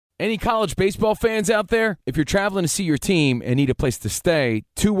Any college baseball fans out there? If you're traveling to see your team and need a place to stay,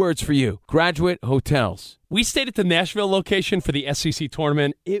 2 words for you: Graduate Hotels. We stayed at the Nashville location for the SEC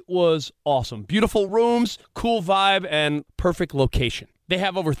tournament. It was awesome. Beautiful rooms, cool vibe, and perfect location. They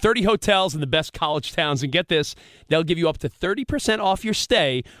have over 30 hotels in the best college towns, and get this, they'll give you up to 30% off your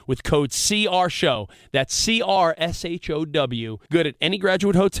stay with code CRSHOW. That's CRSHOW. Good at any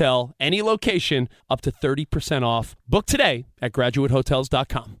Graduate Hotel, any location, up to 30% off. Book today at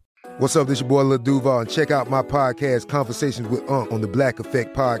graduatehotels.com. What's up, this your boy Lil Duval, and check out my podcast, Conversations with Unc, on the Black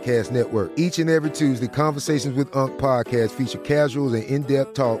Effect Podcast Network. Each and every Tuesday, Conversations with Unc podcast feature casual and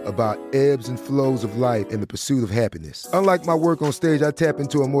in-depth talk about ebbs and flows of life and the pursuit of happiness. Unlike my work on stage, I tap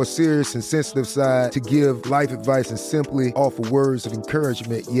into a more serious and sensitive side to give life advice and simply offer words of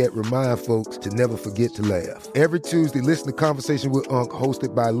encouragement, yet remind folks to never forget to laugh. Every Tuesday, listen to Conversation with Unc,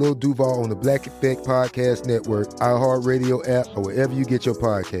 hosted by Lil Duval on the Black Effect Podcast Network, iHeartRadio app, or wherever you get your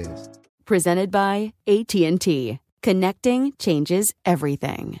podcasts. Presented by AT&T. Connecting changes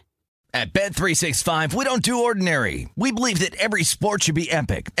everything. At Bet365, we don't do ordinary. We believe that every sport should be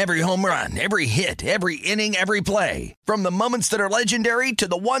epic. Every home run, every hit, every inning, every play. From the moments that are legendary to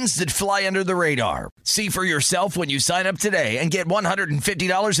the ones that fly under the radar. See for yourself when you sign up today and get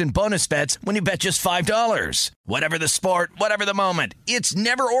 $150 in bonus bets when you bet just $5. Whatever the sport, whatever the moment, it's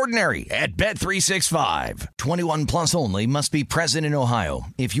never ordinary at Bet365. 21 plus only. Must be present in Ohio.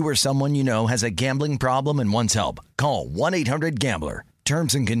 If you or someone you know has a gambling problem and wants help, call 1-800-GAMBLER.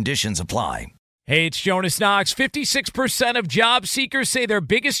 Terms and conditions apply. Hey, it's Jonas Knox. 56% of job seekers say their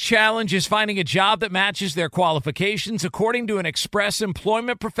biggest challenge is finding a job that matches their qualifications, according to an Express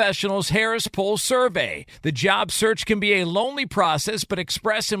Employment Professionals Harris Poll survey. The job search can be a lonely process, but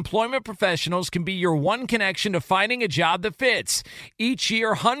Express Employment Professionals can be your one connection to finding a job that fits. Each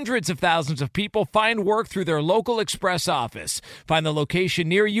year, hundreds of thousands of people find work through their local Express office. Find the location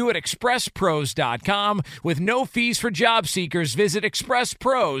near you at expresspros.com. With no fees for job seekers, visit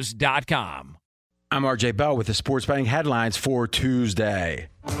expresspros.com. I'm RJ Bell with the sports betting headlines for Tuesday.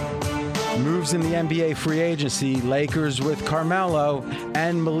 Moves in the NBA free agency, Lakers with Carmelo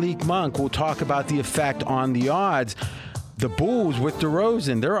and Malik Monk. We'll talk about the effect on the odds. The Bulls with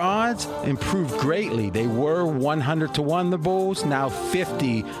DeRozan, their odds improved greatly. They were 100-1, the Bulls, now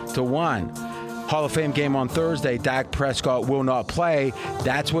 50-1. Hall of Fame game on Thursday. Dak Prescott will not play.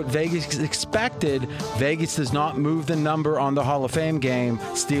 That's what Vegas expected. Vegas does not move the number on the Hall of Fame game.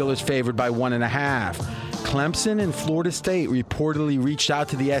 Steelers favored by 1.5. Clemson and Florida State reportedly reached out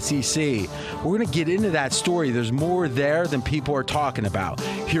to the SEC. We're going to get into that story. There's more there than people are talking about.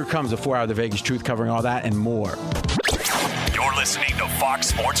 Here comes the 4 Hour of the Vegas Truth, covering all that and more. You're listening to Fox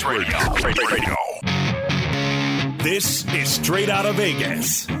Sports Radio. This is Straight Out of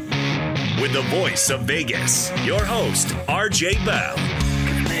Vegas. With the voice of Vegas, your host, RJ Bell.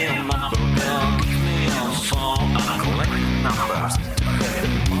 Give me a number, girl. Give me a phone. I collect numbers.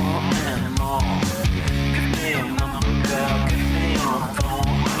 More and more. Give me a number, girl. Give me a phone.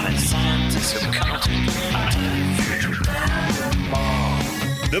 I'm a scientist of counting. I tell you future more.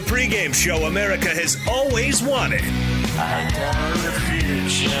 The pregame show America has always wanted. I tell the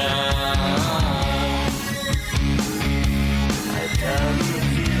future. I tell the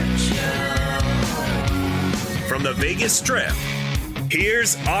future. From the Vegas Strip,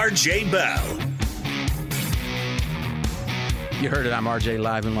 here's RJ Bell. You heard it. I'm RJ,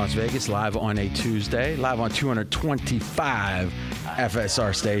 live in Las Vegas, live on a Tuesday, live on 225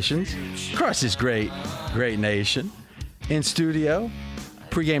 FSR stations across this great nation. In studio,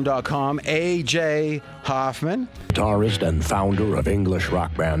 pregame.com, AJ Hoffman. Guitarist and founder of English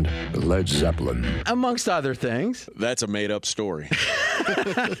rock band Led Zeppelin. Amongst other things. That's a made-up story.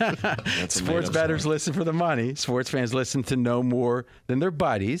 Sports bettors listen for the money. Sports fans listen to no more than their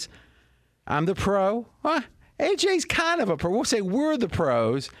buddies. I'm the pro. AJ's kind of a pro. We'll say we're the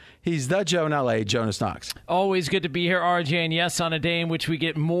pros. He's the Joe in L.A., Jonas Knox. Always good to be here, RJ. And yes, on a day in which we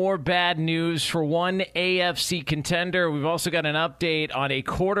get more bad news for one AFC contender. We've also got an update on a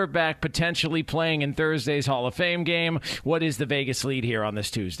quarterback potentially playing in Thursday's Hall of Fame game. What is the Vegas lead here on this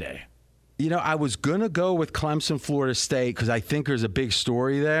Tuesday? You know, I was going to go with Clemson, Florida State, because I think there's a big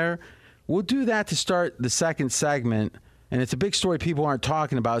story there. We'll do that to start the second segment. And it's a big story people aren't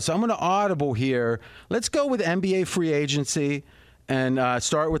talking about. So I'm going to audible here. Let's go with NBA free agency and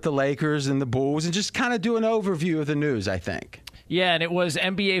start with the Lakers and the Bulls and just kind of do an overview of the news, I think. Yeah, and it was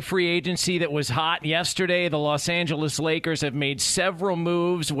NBA free agency that was hot yesterday. The Los Angeles Lakers have made several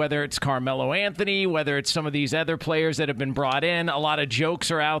moves, whether it's Carmelo Anthony, whether it's some of these other players that have been brought in. A lot of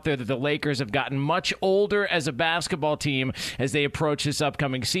jokes are out there that the Lakers have gotten much older as a basketball team as they approach this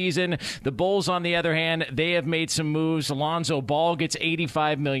upcoming season. The Bulls, on the other hand, they have made some moves. Lonzo Ball gets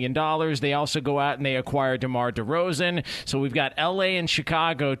 $85 million. They also go out and they acquire DeMar DeRozan. So we've got L.A. and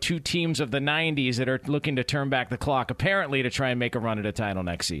Chicago, two teams of the 90s that are looking to turn back the clock, apparently, to try and make a run at a title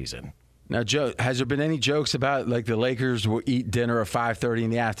next season. Now, Joe, has there been any jokes about like the Lakers will eat dinner at 5:30 in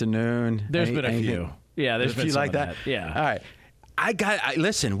the afternoon? There's been a few. Yeah, there's been a few like that. Yeah. All right.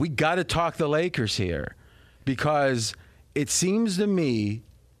 Listen, we got to talk the Lakers here because it seems to me,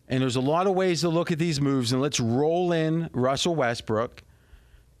 and there's a lot of ways to look at these moves, and let's roll in Russell Westbrook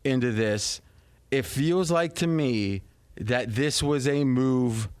into this. It feels like to me that this was a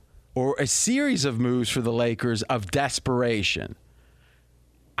move or a series of moves for the Lakers of desperation.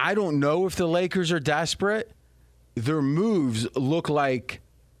 I don't know if the Lakers are desperate. Their moves look like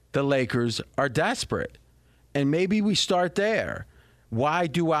the Lakers are desperate. And maybe we start there. Why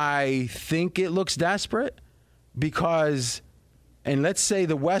do I think it looks desperate? Because, and let's say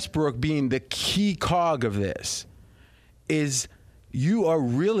the Westbrook being the key cog of this, is you are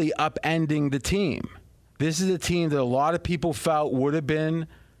really upending the team. This is a team that a lot of people felt would have been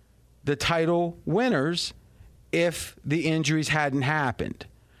the title winners if the injuries hadn't happened.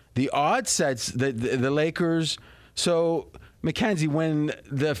 The odds sets that the Lakers, so Mackenzie, when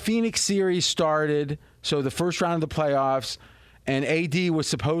the Phoenix series started, so the first round of the playoffs, and AD was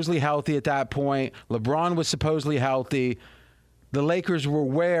supposedly healthy at that point, LeBron was supposedly healthy, the Lakers were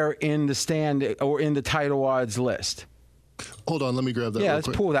where in the stand or in the title odds list? Hold on, let me grab that. Yeah, real let's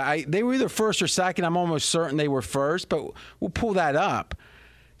quick. pull that. They were either first or second. I'm almost certain they were first, but we'll pull that up.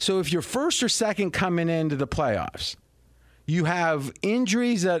 So if you're first or second coming into the playoffs, you have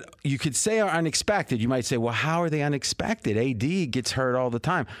injuries that you could say are unexpected. You might say, well, how are they unexpected? AD gets hurt all the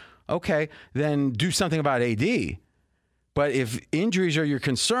time. Okay, then do something about AD. But if injuries are your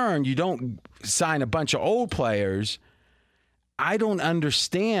concern, you don't sign a bunch of old players. I don't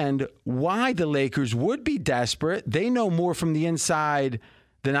understand why the Lakers would be desperate. They know more from the inside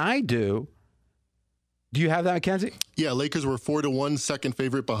than I do. Do you have that, Mackenzie? Yeah, Lakers were 4-1 second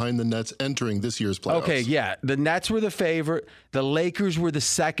favorite behind the Nets entering this year's playoffs. Okay, yeah. The Nets were the favorite. The Lakers were the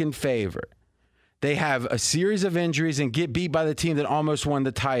second favorite. They have a series of injuries and get beat by the team that almost won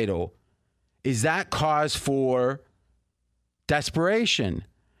the title. Is that cause for desperation?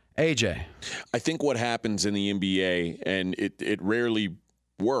 AJ? I think what happens in the NBA, and it rarely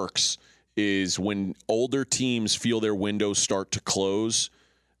works, is when older teams feel their windows start to close.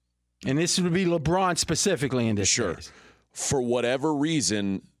 And this would be LeBron specifically in this case. For whatever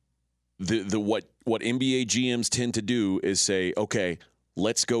reason, what NBA GMs tend to do is say, okay,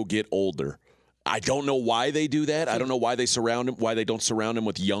 let's go get older. I don't know why they do that. I don't know why they don't surround him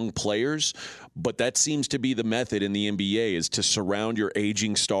with young players, but that seems to be the method in the NBA, is to surround your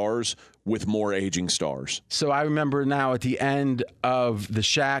aging stars with more aging stars. So I remember now at the end of the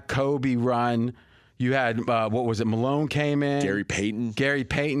Shaq Kobe run, you had, what was it, Malone came in. Gary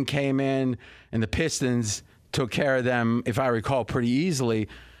Payton came in, and the Pistons took care of them, if I recall, pretty easily.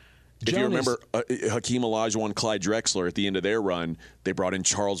 If you remember Hakeem Olajuwon, Clyde Drexler at the end of their run, they brought in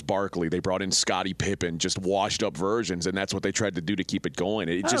Charles Barkley, they brought in Scottie Pippen, just washed up versions, and that's what they tried to do to keep it going.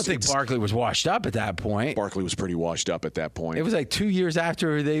 I don't think Barkley was washed up at that point. Barkley was pretty washed up at that point. It was like 2 years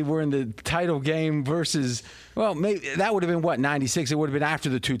after they were in the title game versus, well, maybe that would have been, what, 96? It would have been after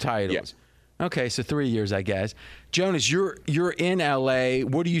the two titles. Yes. Okay, so 3 years, I guess. Jonas, you're in L.A.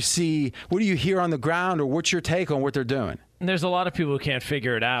 What do you see? What do you hear on the ground, or what's your take on what they're doing? There's a lot of people who can't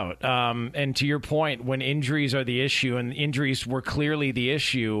figure it out. And to your point, when injuries are the issue, and injuries were clearly the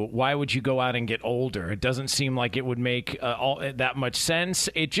issue, why would you go out and get older? It doesn't seem like it would make that much sense.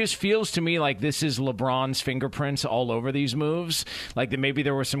 It just feels to me like this is LeBron's fingerprints all over these moves. Like that maybe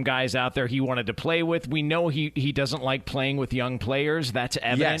there were some guys out there he wanted to play with. We know he doesn't like playing with young players. That's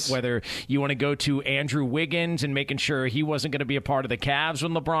evident. Yes. Whether you want to go to Andrew Wiggins and making sure he wasn't going to be a part of the Cavs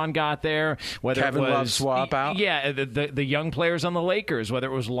when LeBron got there. Whether Kevin it was, Love swap out. Yeah, the young players on the Lakers, whether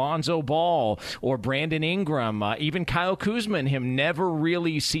it was Lonzo Ball or Brandon Ingram, even Kyle Kuzma and him never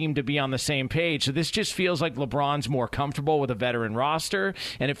really seemed to be on the same page. So this just feels like LeBron's more comfortable with a veteran roster,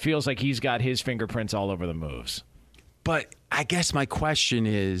 and it feels like he's got his fingerprints all over the moves. But I guess my question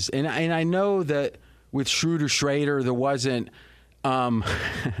is, and I know that with Schroeder, there wasn't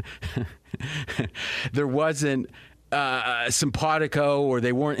simpatico, or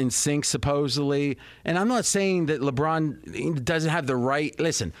they weren't in sync supposedly. And I'm not saying that LeBron doesn't have the right.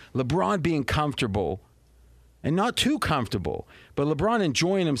 Listen, LeBron being comfortable and not too comfortable. But LeBron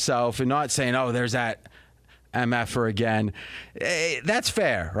enjoying himself and not saying, oh, there's that MFer again. That's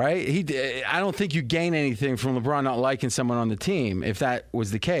fair, right? I don't think you gain anything from LeBron not liking someone on the team if that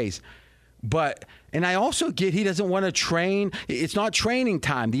was the case. And I also get he doesn't want to train. It's not training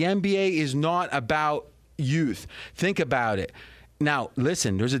time. The NBA is not about youth. Think about it. Now,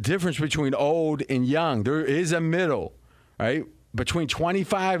 listen, there's a difference between old and young. There is a middle, right? Between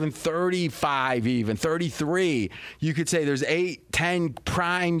 25 and 35, even 33, you could say there's 8, 10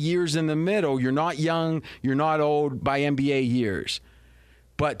 prime years in the middle. You're not young, you're not old by NBA years.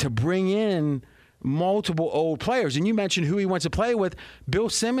 But to bring in multiple old players, and you mentioned who he wants to play with, Bill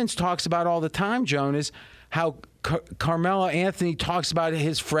Simmons talks about all the time, Jonas, how Carmelo Anthony talks about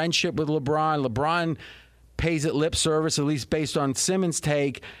his friendship with LeBron. LeBron pays it lip service, at least based on Simmons'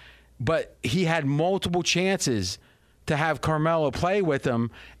 take, but he had multiple chances to have Carmelo play with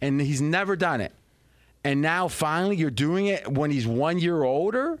him, and he's never done it. And now finally you're doing it when he's 1 year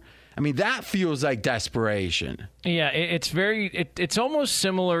older? I mean, that feels like desperation. Yeah, it's almost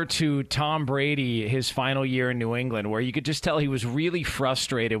similar to Tom Brady, his final year in New England, where you could just tell he was really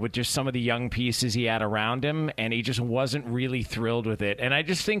frustrated with just some of the young pieces he had around him, and he just wasn't really thrilled with it. And I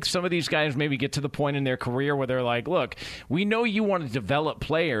just think some of these guys maybe get to the point in their career where they're like, look, we know you want to develop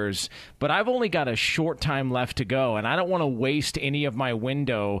players, but I've only got a short time left to go, and I don't want to waste any of my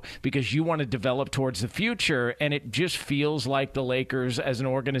window because you want to develop towards the future. And it just feels like the Lakers as an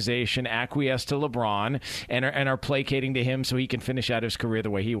organization acquiesce to LeBron and are placating to him so he can finish out his career the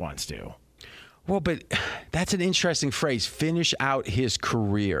way he wants to. Well, but that's an interesting phrase, finish out his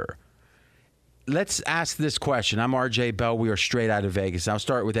career. Let's ask this question. I'm RJ Bell. We are straight out of Vegas. I'll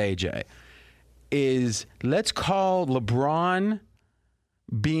start with AJ. Let's call LeBron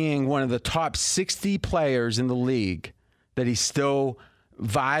being one of the top 60 players in the league that he's still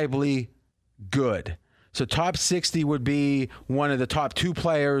viably good. So top 60 would be one of the top 2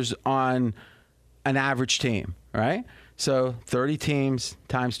 players on an average team, right? So 30 teams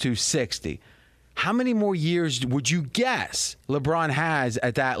times 2, 60. How many more years would you guess LeBron has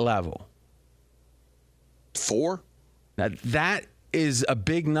at that level? 4? Now, that is a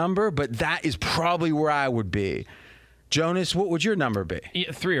big number, but that is probably where I would be. Jonas, what would your number be?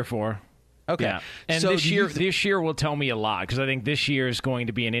 3 or 4. Okay. Yeah. And so this year will tell me a lot, because I think this year is going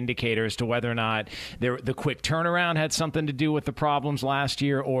to be an indicator as to whether or not the quick turnaround had something to do with the problems last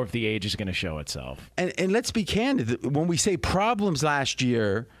year, or if the age is going to show itself. And let's be candid. When we say problems last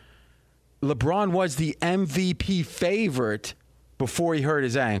year, LeBron was the MVP favorite before he hurt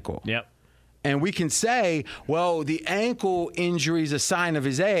his ankle. Yep. And we can say, well, the ankle injury is a sign of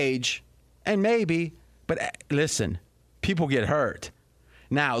his age, and maybe, but listen, people get hurt.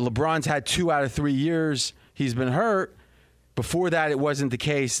 Now, LeBron's had 2 out of 3 years he's been hurt. Before that, it wasn't the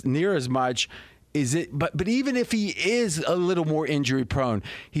case near as much. But even if he is a little more injury prone,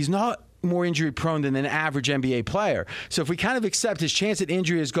 he's not more injury prone than an average NBA player. So if we kind of accept his chance at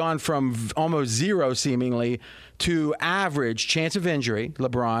injury has gone from almost 0 seemingly to average chance of injury,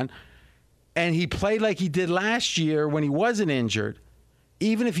 LeBron, and he played like he did last year when he wasn't injured,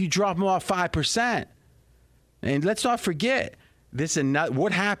 even if you drop him off 5%. And let's not forget,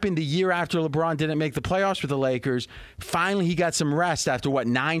 what happened the year after LeBron didn't make the playoffs with the Lakers? Finally, he got some rest after,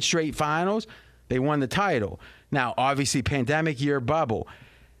 9 straight finals? They won the title. Now, obviously, pandemic year, bubble.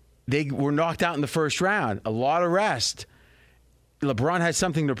 They were knocked out in the first round. A lot of rest. LeBron has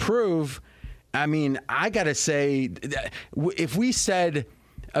something to prove. I mean, I got to say, if we said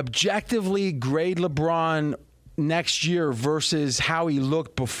objectively grade LeBron next year versus how he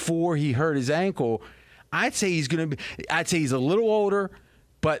looked before he hurt his ankle, I'd say he's a little older,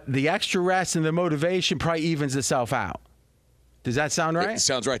 but the extra rest and the motivation probably evens itself out. Does that sound right? It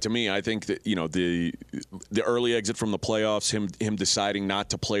sounds right to me. I think that, the early exit from the playoffs, him deciding not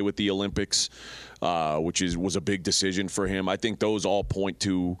to play with the Olympics, which was a big decision for him. I think those all point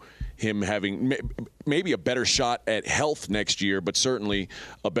to him having maybe a better shot at health next year, but certainly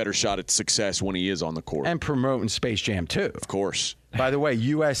a better shot at success when he is on the court. And promoting Space Jam, too. Of course. By the way,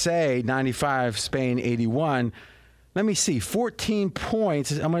 USA 95, Spain 81. Let me see, 14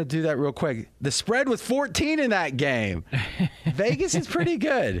 points. I'm going to do that real quick. The spread was 14 in that game. Vegas is pretty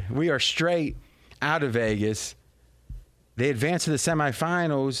good. We are straight out of Vegas. They advanced to the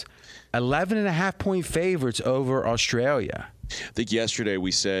semifinals, 11.5-point favorites over Australia. I think yesterday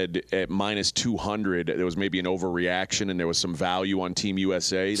we said at minus 200 there was maybe an overreaction and there was some value on Team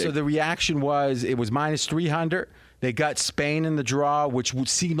USA. So the reaction was it was minus 300. They got Spain in the draw, which would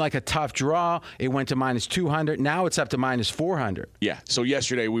seem like a tough draw. It went to -200. Now it's up to -400. Yeah, so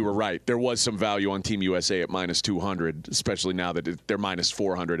yesterday we were right. There was some value on Team USA at -200, especially now that they're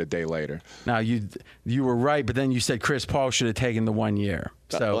 -400 a day later. Now, you were right, but then you said Chris Paul should have taken the 1 year.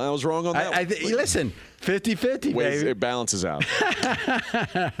 So I was wrong on that. Listen, 50-50, baby. It balances out.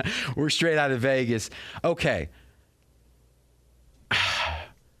 We're straight out of Vegas. Okay.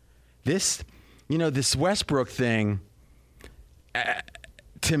 This Westbrook thing,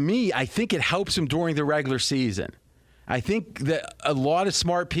 to me, I think it helps him during the regular season. I think that a lot of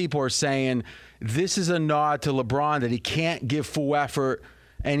smart people are saying this is a nod to LeBron that he can't give full effort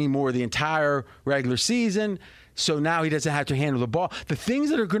anymore the entire regular season. So now he doesn't have to handle the ball. The things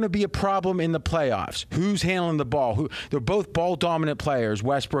that are going to be a problem in the playoffs, who's handling the ball? They're both ball-dominant players,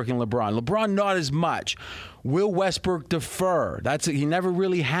 Westbrook and LeBron. LeBron, not as much. Will Westbrook defer? He never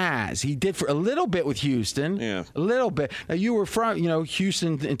really has. He did for a little bit with Houston. Yeah. A little bit. Now, you were from,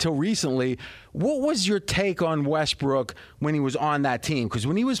 Houston until recently. What was your take on Westbrook when he was on that team? Because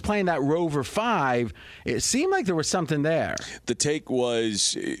when he was playing that Rover 5, it seemed like there was something there. The take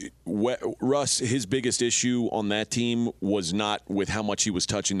was Russ, his biggest issue on that team was not with how much he was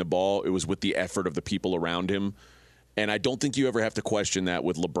touching the ball. It was with the effort of the people around him. And I don't think you ever have to question that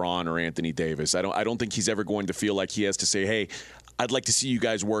with LeBron or Anthony Davis. I don't think he's ever going to feel like he has to say, hey, I'd like to see you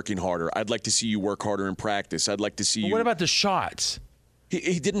guys working harder. I'd like to see you work harder in practice. I'd like to see you. What about the shots?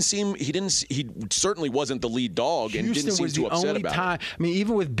 He certainly wasn't the lead dog and didn't seem too upset about it. I mean,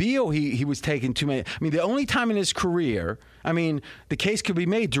 even with Beal, he was taking too many. I mean, the only time in his career, the case could be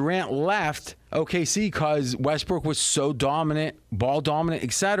made, Durant left OKC because Westbrook was so dominant, ball dominant,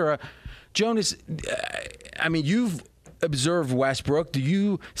 etc. Jonas, you've observed Westbrook. Do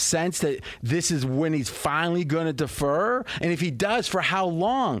you sense that this is when he's finally going to defer? And if he does, for how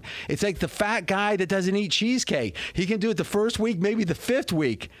long? It's like the fat guy that doesn't eat cheesecake. He can do it the first week, maybe the 5th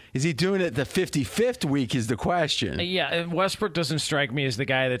week. Is he doing it the 55th week is the question. Yeah, Westbrook doesn't strike me as the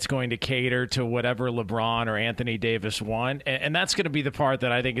guy that's going to cater to whatever LeBron or Anthony Davis want. And that's going to be the part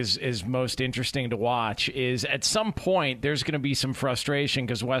that I think is most interesting to watch, is at some point there's going to be some frustration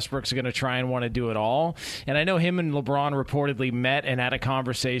because Westbrook's going to try and want to do it all. And I know him and LeBron reportedly met and had a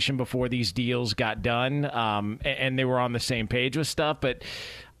conversation before these deals got done, and they were on the same page with stuff. But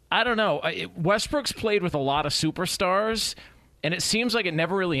I don't know. Westbrook's played with a lot of superstars, and it seems like it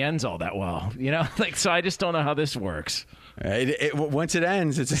never really ends all that well. So I just don't know how this works. Once it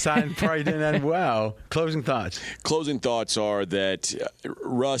ends, it's a sign it probably didn't end well. Closing thoughts. Closing thoughts are that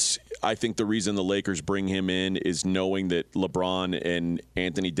Russ, I think the reason the Lakers bring him in is knowing that LeBron and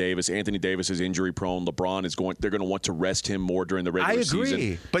Anthony Davis is injury prone. They're going to want to rest him more during the regular season. I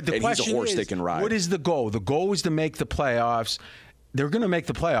agree. But the question he's a horse is, they can ride. What is the goal? The goal is to make the playoffs. They're going to make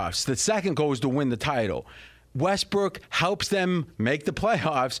the playoffs. The second goal is to win the title. Westbrook helps them make the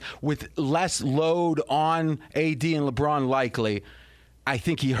playoffs with less load on AD and LeBron likely. I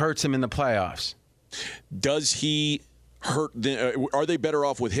think he hurts him in the playoffs. Does he hurt? Are they better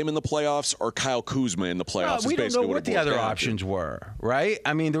off with him in the playoffs or Kyle Kuzma in the playoffs? We don't know what the other options were, right?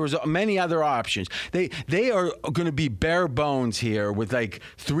 There was many other options. They are going to be bare bones here with like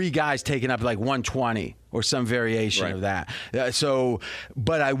 3 guys taking up like 120 or some variation of that.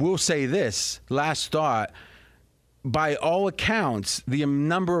 But I will say this, last thought. By all accounts, the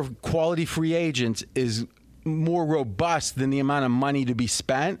number of quality free agents is more robust than the amount of money to be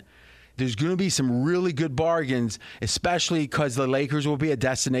spent. There's going to be some really good bargains, especially because the Lakers will be a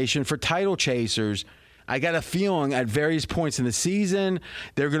destination for title chasers. I got a feeling at various points in the season,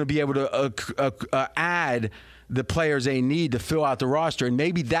 they're going to be able to add the players they need to fill out the roster, and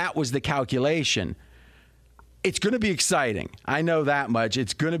maybe that was the calculation. It's going to be exciting. I know that much.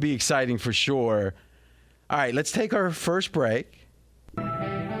 It's going to be exciting for sure. All right, let's take our first break.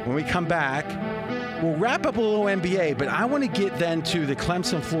 When we come back, we'll wrap up a little NBA, but I want to get then to the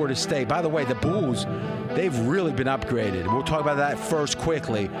Clemson-Florida State. By the way, the Bulls, they've really been upgraded. We'll talk about that first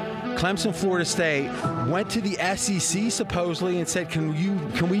quickly. Clemson-Florida State went to the SEC supposedly and said,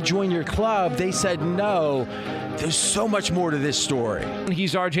 can we join your club? They said no. There's so much more to this story.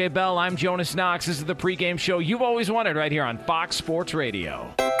 He's RJ Bell. I'm Jonas Knox. This is the pregame show you've always wanted right here on Fox Sports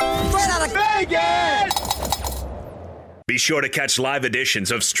Radio. Straight out of Vegas! Be sure to catch live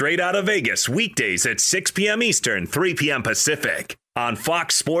editions of Straight Out of Vegas weekdays at 6 p.m. Eastern, 3 p.m. Pacific on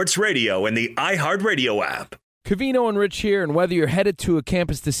Fox Sports Radio and the iHeartRadio app. Covino and Rich here, and whether you're headed to a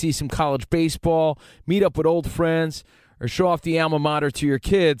campus to see some college baseball, meet up with old friends, or show off the alma mater to your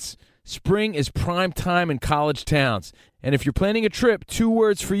kids, spring is prime time in college towns. And if you're planning a trip, 2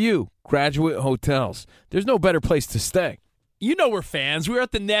 words for you: Graduate Hotels. There's no better place to stay. You know we're fans. We were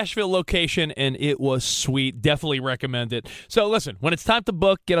at the Nashville location, and it was sweet. Definitely recommend it. So listen, when it's time to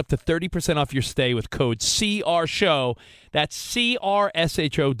book, get up to 30% off your stay with code CRSHOW. That's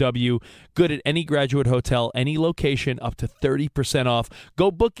CRSHOW. Good at any Graduate Hotel, any location, up to 30% off.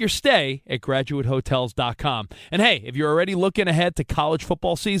 Go book your stay at graduatehotels.com. And hey, if you're already looking ahead to college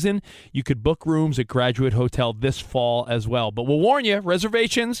football season, you could book rooms at Graduate Hotel this fall as well. But we'll warn you,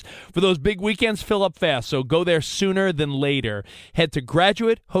 reservations for those big weekends fill up fast, so go there sooner than later. Head to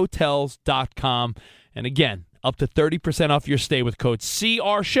graduatehotels.com. And again, up to 30% off your stay with code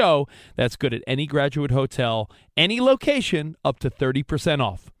CRSHOW. That's good at any Graduate Hotel, any location, up to 30%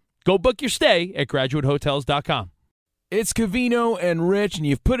 off. Go book your stay at graduatehotels.com. It's Covino and Rich, and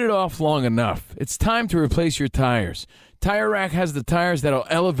you've put it off long enough. It's time to replace your tires. Tire Rack has the tires that'll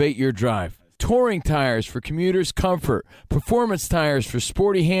elevate your drive. Touring tires for commuters' comfort, performance tires for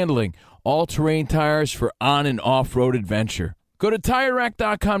sporty handling, all-terrain tires for on- and off-road adventure. Go to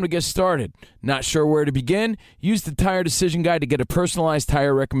TireRack.com to get started. Not sure where to begin? Use the Tire Decision Guide to get a personalized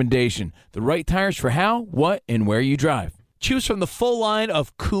tire recommendation. The right tires for how, what, and where you drive. Choose from the full line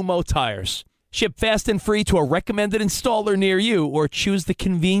of Kumho tires. Ship fast and free to a recommended installer near you, or choose the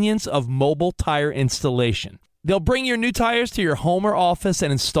convenience of mobile tire installation. They'll bring your new tires to your home or office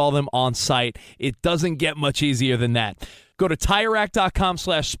and install them on site. It doesn't get much easier than that. Go to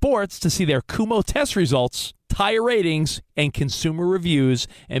TireRack.com/sports to see their Kumho test results, tire ratings, and consumer reviews,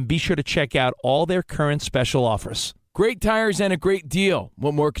 and be sure to check out all their current special offers. Great tires and a great deal.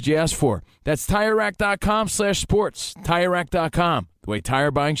 What more could you ask for? That's TireRack.com/sports. TireRack.com, the way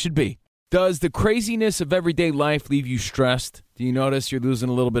tire buying should be. Does the craziness of everyday life leave you stressed? Do you notice you're losing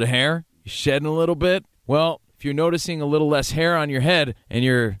a little bit of hair? You're shedding a little bit? Well, if you're noticing a little less hair on your head and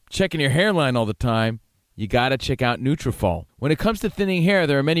you're checking your hairline all the time, you got to check out Nutrafol. When it comes to thinning hair,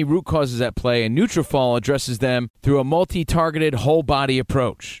 there are many root causes at play, and Nutrafol addresses them through a multi-targeted whole-body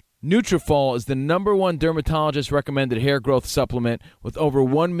approach. Nutrafol is the #1 dermatologist-recommended hair growth supplement, with over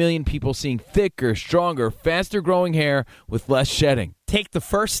 1 million people seeing thicker, stronger, faster-growing hair with less shedding. Take the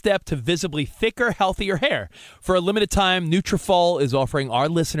first step to visibly thicker, healthier hair. For a limited time, Nutrafol is offering our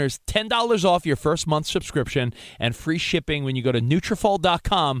listeners $10 off your first month subscription and free shipping when you go to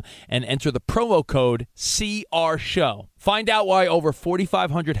Nutrafol.com and enter the promo code CRSHOW. Find out why over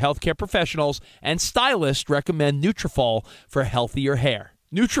 4,500 healthcare professionals and stylists recommend Nutrafol for healthier hair.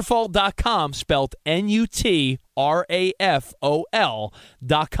 Nutrafol.com, spelled Nutrafol.com,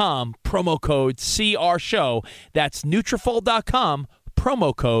 promo code CRSHOW. That's Nutrafol.com,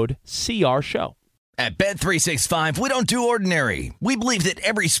 promo code CRSHOW. At Bet365, we don't do ordinary. We believe that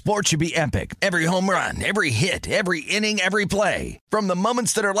every sport should be epic. Every home run, every hit, every inning, every play. From the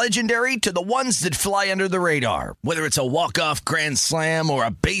moments that are legendary to the ones that fly under the radar. Whether it's a walk-off grand slam or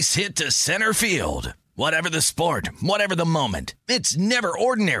a base hit to center field. Whatever the sport, whatever the moment, it's never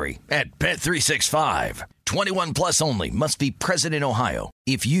ordinary at Bet365. 21 plus only. Must be present in Ohio.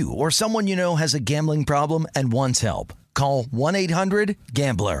 If you or someone you know has a gambling problem and wants help, call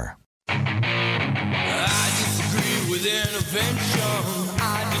 1-800-GAMBLER. I disagree with intervention.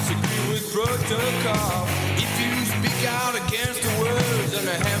 I disagree with protocol. If you speak out against the words, then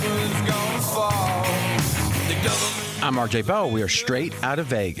the heavens gonna fall. The government. I'm RJ Bell. We are straight out of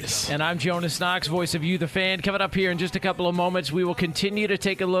Vegas. And I'm Jonas Knox, voice of You, the Fan. Coming up here in just a couple of moments, we will continue to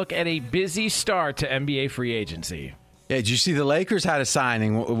take a look at a busy start to NBA free agency. Yeah, did you see the Lakers had a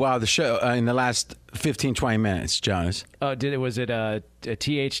signing while the show in the last 15, 20 minutes, Jonas? Was it a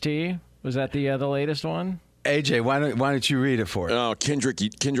THT? Was that the latest one? AJ, why don't you read it for us? Oh, Kendrick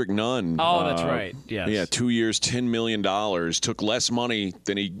Nunn. Oh, that's right. Yes. Yeah, 2 years, $10 million. Took less money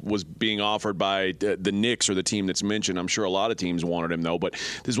than he was being offered by the Knicks or the team that's mentioned. I'm sure a lot of teams wanted him, though. But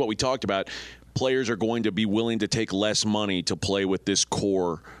this is what we talked about. Players are going to be willing to take less money to play with this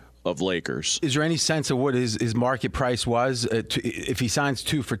core of Lakers. Is there any sense of what his market price was? If he signs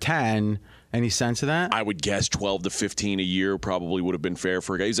 2 for $10, any sense of that? I would guess 12 to 15 a year probably would have been fair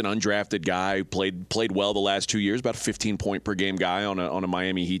for a guy. He's an undrafted guy, played well the last 2 years, about a 15-point per game guy on a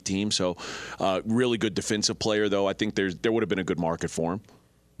Miami Heat team. So really good defensive player, though. I think there would have been a good market for him.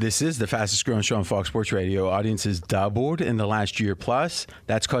 This is the fastest growing show on Fox Sports Radio. Audiences doubled in the last year plus.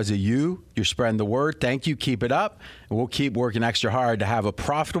 That's because of you. You're spreading the word. Thank you. Keep it up. And we'll keep working extra hard to have a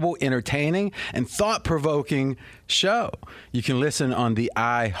profitable, entertaining, and thought-provoking show. You can listen on the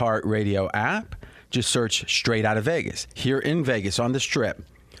iHeartRadio app. Just search Straight Out of Vegas. Here in Vegas on the Strip,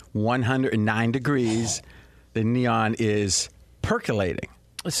 109 degrees. The neon is percolating.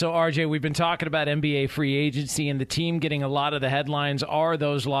 So, RJ, we've been talking about NBA free agency, and the team getting a lot of the headlines are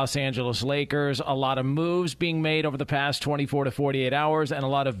those Los Angeles Lakers. A lot of moves being made over the past 24 to 48 hours, and a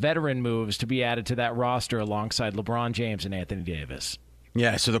lot of veteran moves to be added to that roster alongside LeBron James and Anthony Davis.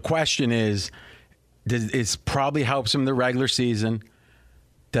 Yeah, so the question is, it probably helps him in the regular season.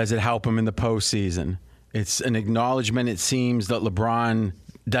 Does it help him in the postseason? It's an acknowledgement, it seems, that LeBron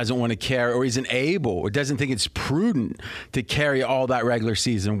doesn't want to carry or isn't able or doesn't think it's prudent to carry all that regular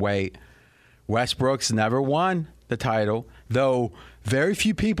season weight. Westbrook's never won the title, though very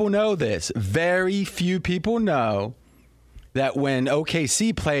few people know this. Very few people know that when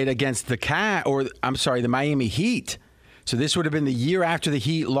OKC played against the Miami Heat, so this would have been the year after the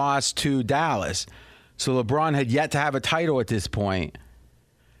Heat lost to Dallas. So LeBron had yet to have a title at this point.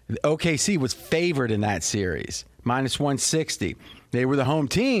 OKC was favored in that series, minus 160. They were the home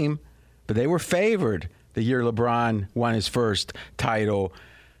team, but they were favored the year LeBron won his first title.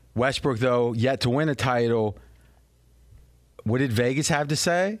 Westbrook, though, yet to win a title. What did Vegas have to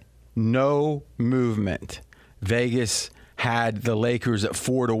say? No movement. Vegas had the Lakers at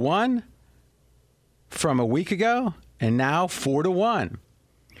 4-1 from a week ago, and now 4-1.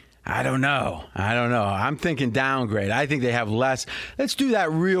 I don't know. I'm thinking downgrade. I think they have less. Let's do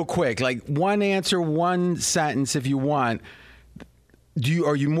that real quick. Like one answer, one sentence if you want. If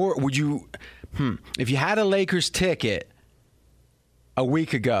you had a Lakers ticket a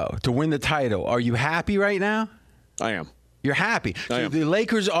week ago to win the title, are you happy right now? I am. You're happy. I am. The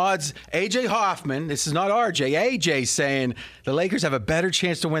Lakers odds, AJ Hoffman, this is not RJ, AJ saying the Lakers have a better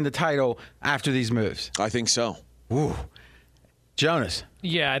chance to win the title after these moves. I think so. Ooh. Jonas.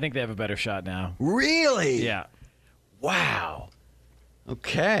 Yeah, I think they have a better shot now. Really? Yeah. Wow.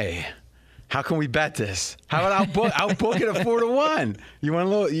 Okay. How can we bet this? How about I'll book it at 4-1. You want a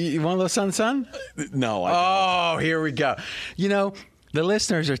little sun? No. Here we go. The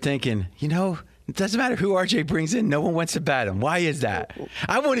listeners are thinking, it doesn't matter who RJ brings in. No one wants to bet him. Why is that?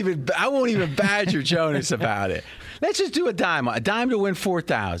 I won't even badger Jonas about it. Let's just do a dime to win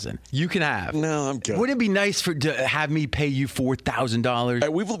 $4,000. You can have. No, I'm good. Wouldn't it be nice to have me pay you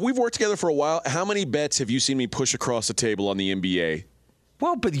 $4,000? We've worked together for a while. How many bets have you seen me push across the table on the NBA?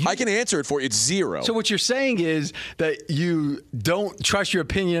 Well, but I can answer it for you. It's zero. So what you're saying is that you don't trust your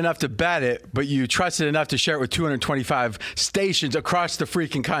opinion enough to bet it, but you trust it enough to share it with 225 stations across the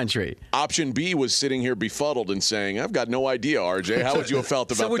freaking country. Option B was sitting here befuddled and saying, I've got no idea, RJ. How would you have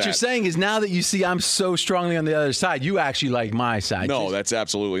felt about that? So what you're saying is now that you see I'm so strongly on the other side, you actually like my side. No, that's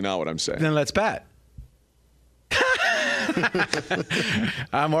absolutely not what I'm saying. Then let's bet.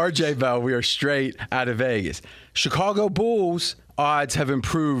 I'm RJ Bell. We are straight out of Vegas. Chicago Bulls odds have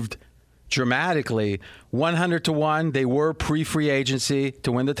improved dramatically. 100-1. They were pre-free agency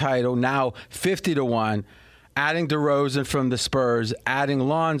to win the title. Now 50-1. Adding DeRozan from the Spurs. Adding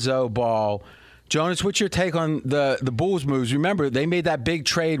Lonzo Ball. Jonas, what's your take on the Bulls moves? Remember, they made that big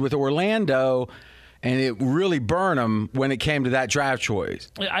trade with Orlando, and it really burned them when it came to that draft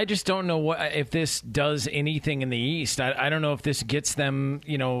choice. I just don't know if this does anything in the East. I don't know if this gets them,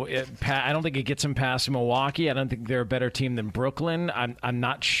 I don't think it gets them past Milwaukee. I don't think they're a better team than Brooklyn. I'm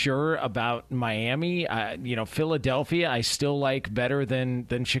not sure about Miami. Philadelphia, I still like better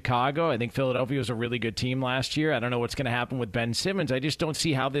than Chicago. I think Philadelphia was a really good team last year. I don't know what's going to happen with Ben Simmons. I just don't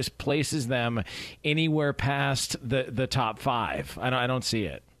see how this places them anywhere past the top five. I don't see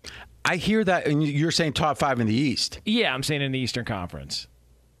it. I hear that, and you're saying top five in the East. Yeah, I'm saying in the Eastern Conference.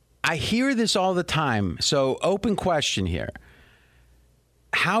 I hear this all the time. So, open question here.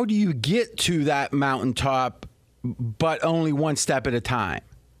 How do you get to that mountaintop, but only one step at a time?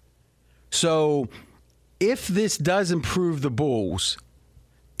 So, if this does improve the Bulls,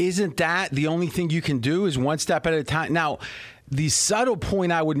 isn't that the only thing you can do is one step at a time? Now, the subtle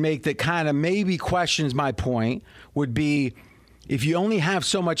point I would make that kind of maybe questions my point would be, if you only have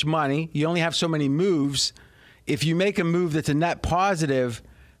so much money, you only have so many moves, if you make a move that's a net positive,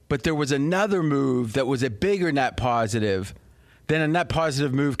 but there was another move that was a bigger net positive, then a net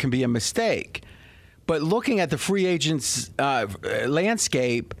positive move can be a mistake. But looking at the free agents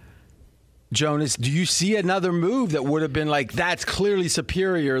landscape, Jonas, do you see another move that would have been like, that's clearly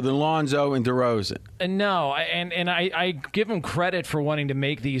superior than Lonzo and DeRozan? No, and I give him credit for wanting to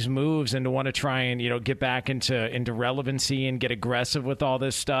make these moves and to want to try and get back into relevancy and get aggressive with all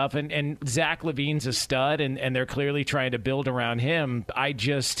this stuff. And Zach LaVine's a stud, and they're clearly trying to build around him.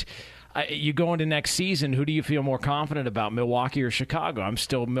 you go into next season, who do you feel more confident about, Milwaukee or Chicago? I'm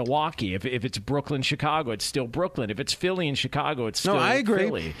still Milwaukee. If it's Brooklyn, Chicago, it's still Brooklyn. If it's Philly and Chicago, it's still I agree.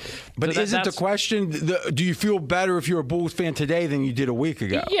 Philly. But So isn't the question, do you feel better if you're a Bulls fan today than you did a week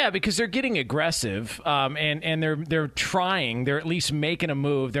ago? Yeah, because they're getting aggressive, and they're trying. They're at least making a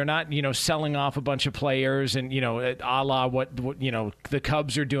move. They're not, selling off a bunch of players and, a la what the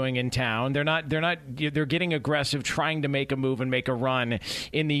Cubs are doing in town. They're getting aggressive, trying to make a move and make a run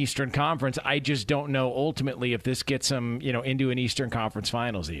in the Eastern Conference. I just don't know ultimately if this gets them, into an Eastern Conference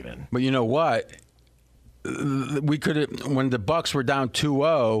Finals even. But you know what? We could have, when the Bucks were down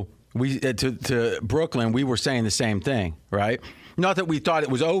 2-0, to Brooklyn, we were saying the same thing, right? Not that we thought it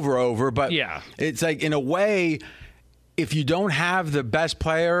was over, but yeah. It's like, in a way, if you don't have the best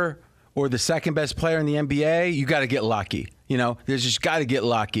player or the second best player in the NBA, you got to get lucky. There's just got to get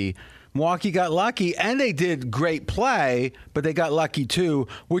lucky. Milwaukee got lucky, and they did great play, but they got lucky too.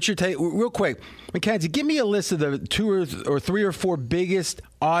 What's your take? Real quick, Mackenzie, give me a list of the 2 or 3 or 4 biggest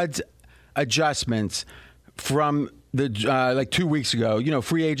odds adjustments from the like 2 weeks ago.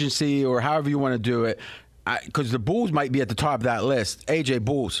 Free agency or however you want to do it. Because the Bulls might be at the top of that list. AJ,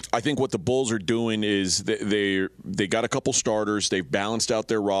 Bulls. I think what the Bulls are doing is they got a couple starters. They've balanced out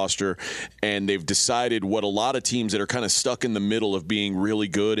their roster, and they've decided what a lot of teams that are kind of stuck in the middle of being really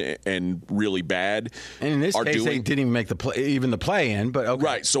good and really bad and in this are case, doing. They didn't even make the play in, but okay.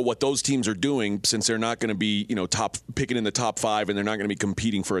 Right. So what those teams are doing, since they're not going to be picking in the top 5 and they're not going to be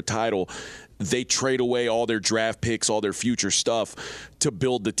competing for a title, they trade away all their draft picks, all their future stuff to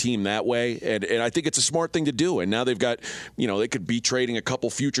build the team that way. And I think it's a smart thing to do. And now they've got, they could be trading a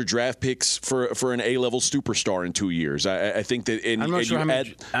couple future draft picks for an A-level superstar in 2 years. I think that I'm not sure how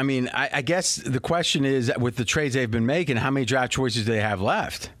much. I guess the question is, with the trades they've been making, how many draft choices do they have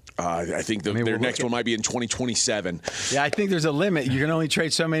left? I think their next one might be in 2027. Yeah, I think there's a limit. You can only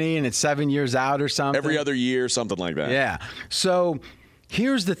trade so many, and it's 7 years out or something. Every other year, something like that. Yeah. So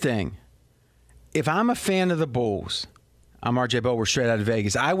here's the thing. If I'm a fan of the Bulls, I'm RJ Bell, we're straight out of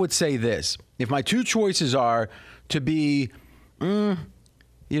Vegas, I would say this. If my 2 choices are to be, out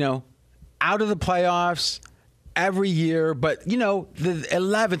of the playoffs every year, but, the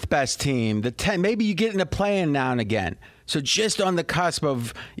 11th best team, the 10th, maybe you get in a play-in now and again. So just on the cusp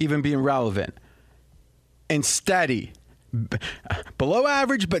of even being relevant and steady, below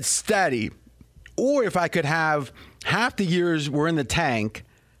average, but steady. Or if I could have half the years we're in the tank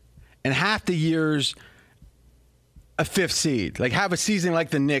and half the years a 5th seed, like have a season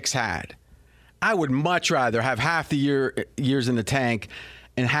like the Knicks had. I would much rather have half the years in the tank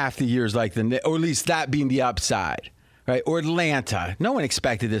and half the years like the Knicks, or at least that being the upside, right? Or Atlanta. No one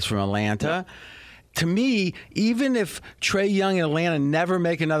expected this from Atlanta. No. To me, even if Trae Young and Atlanta never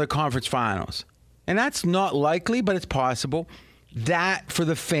make another conference finals, and that's not likely, but it's possible, that for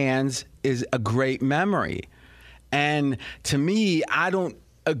the fans is a great memory. And to me, I don't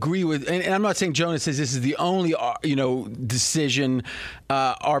agree with, and I'm not saying Jonas says this is the only, decision,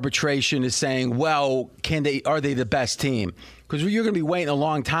 arbitration is saying, well, are they the best team? Because you're going to be waiting a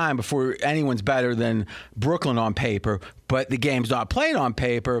long time before anyone's better than Brooklyn on paper, but the game's not played on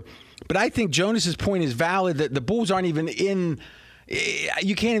paper. But I think Jonas's point is valid that the Bulls aren't even in.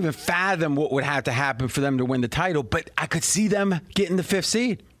 You can't even fathom what would have to happen for them to win the title. But I could see them getting the 5th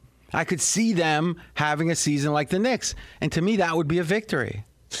seed. I could see them having a season like the Knicks. And to me, that would be a victory.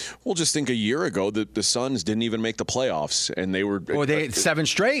 Well, just think a year ago, the Suns didn't even make the playoffs, and they were. Well, they had 7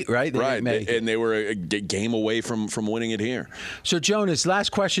 straight, right? And they were a game away from winning it here. So, Jonas,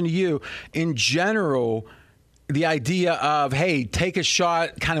 last question to you. In general, the idea of, hey, take a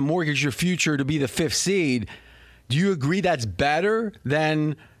shot, kind of mortgage your future to be the 5th seed, do you agree that's better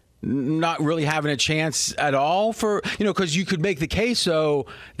than not really having a chance at all? For, because you could make the case, so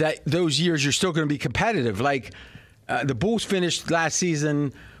that those years you're still going to be competitive. Like, the Bulls finished last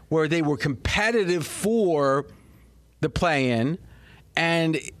season where they were competitive for the play-in,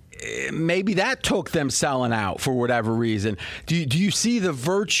 and maybe that took them selling out for whatever reason. Do you see the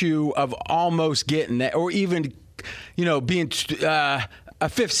virtue of almost getting that, or even, being a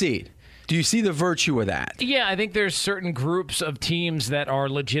 5th seed? Do you see the virtue of that? Yeah, I think there's certain groups of teams that are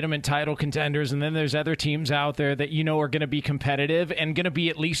legitimate title contenders, and then there's other teams out there that are going to be competitive and going to be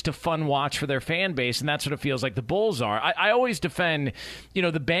at least a fun watch for their fan base, and that's what it feels like the Bulls are. I always defend, the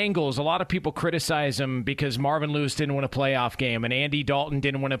Bengals. A lot of people criticize them because Marvin Lewis didn't win a playoff game and Andy Dalton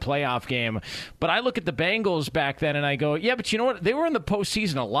didn't win a playoff game. But I look at the Bengals back then and I go, yeah, but you know what? They were in the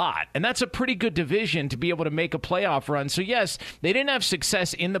postseason a lot, and that's a pretty good division to be able to make a playoff run. So, yes, they didn't have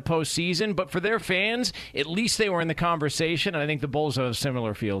success in the postseason, but for their fans, at least they were in the conversation, and I think the Bulls have a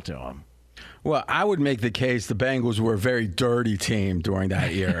similar feel to them. Well, I would make the case the Bengals were a very dirty team during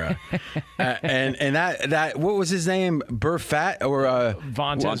that era. and that what was his name? Burfat or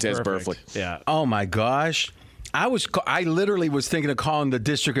Vontaze Burfict. Yeah. Oh my gosh. I literally was thinking of calling the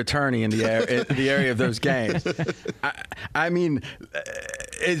district attorney in the area of those games. I mean,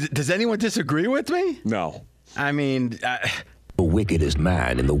 does anyone disagree with me? No. I mean, The wickedest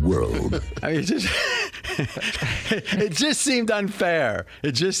man in the world. I mean, it just seemed unfair.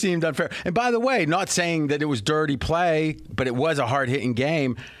 It just seemed unfair. And by the way, not saying that it was dirty play, but it was a hard-hitting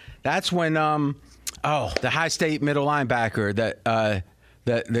game. That's when the High State middle linebacker that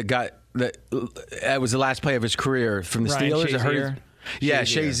was the last play of his career from the Ryan Steelers. Shazier.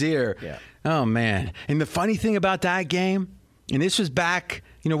 Shazier. Yeah. Oh man! And the funny thing about that game, and this was back,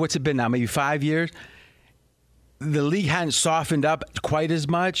 what's it been now? Maybe 5 years. The league hadn't softened up quite as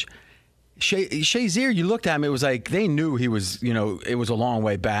much. Shazier, you looked at him, it was like they knew he was, it was a long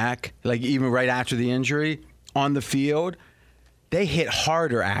way back. Like even right after the injury on the field, they hit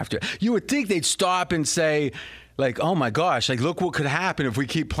harder after. You would think they'd stop and say, like, oh my gosh, like look what could happen if we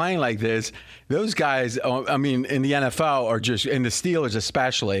keep playing like this. Those guys, I mean, in the NFL are just, in the Steelers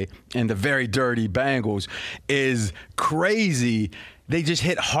especially, and the very dirty Bengals, is crazy. They just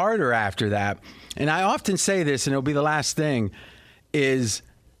hit harder after that. And I often say this, and it'll be the last thing, is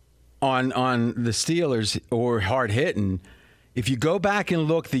on the Steelers or hard hitting. If you go back and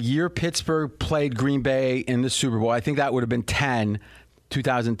look, the year Pittsburgh played Green Bay in the Super Bowl, I think that would have been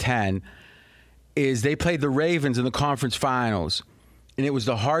 2010, is they played the Ravens in the conference finals, and it was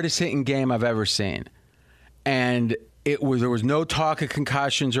the hardest hitting game I've ever seen. And there was no talk of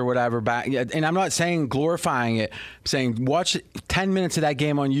concussions or whatever back, and I'm not saying glorifying it. I'm saying watch 10 minutes of that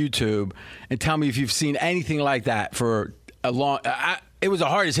game on YouTube and tell me if you've seen anything like that for a long. It was the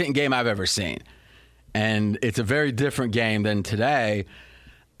hardest hitting game I've ever seen, and it's a very different game than today.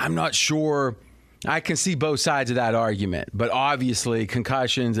 I'm not sure. I can see both sides of that argument, but obviously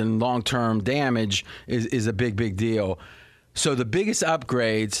concussions and long-term damage is a big deal. So the biggest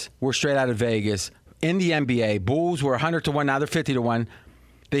upgrades were straight out of Vegas. In the NBA, Bulls were 100-1, now they're 50-1.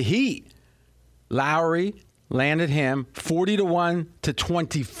 The Heat, Lowry landed him 40-1 to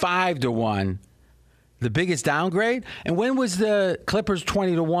 25-1. The biggest downgrade. And when was the Clippers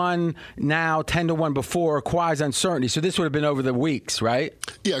 20-1, now 10-1 before Kawhi's uncertainty? So this would have been over the weeks, right?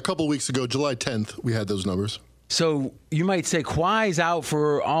 Yeah, a couple weeks ago, July 10th, we had those numbers. So you might say Kawhi's out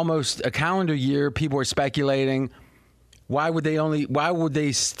for almost a calendar year. People are speculating. Why would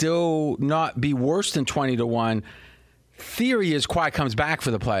they still not be worse than 20-1? Theory is Kawhi comes back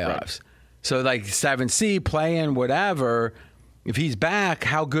for the playoffs. Right. So like 7C, play-in, whatever. If he's back,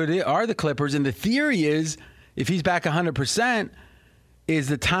 how good are the Clippers? And the theory is if he's back 100%, is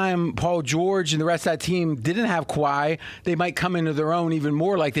the time Paul George and the rest of that team didn't have Kawhi, they might come into their own even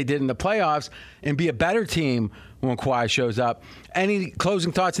more like they did in the playoffs and be a better team when Kawhi shows up. Any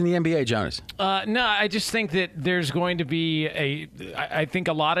closing thoughts in the NBA, Jonas? No, I just think that there's going to be I think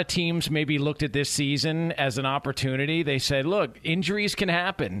a lot of teams maybe looked at this season as an opportunity. They said, look, injuries can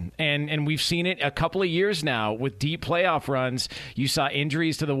happen. And we've seen it a couple of years now with deep playoff runs. You saw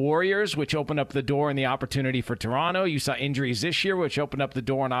injuries to the Warriors, which opened up the door and the opportunity for Toronto. You saw injuries this year, which opened up the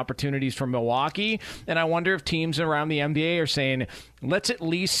door and opportunities for Milwaukee. And I wonder if teams around the NBA are saying, let's at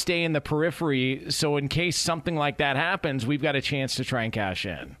least stay in the periphery so in case something like that happens, we've got a chance to try and cash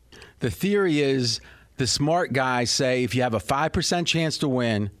in. The theory is the smart guys say if you have a 5% chance to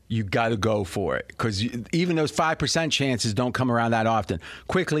win, you got to go for it because even those 5% chances don't come around that often.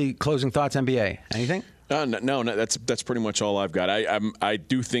 Quickly, closing thoughts, NBA. Anything? No, that's pretty much all I've got. I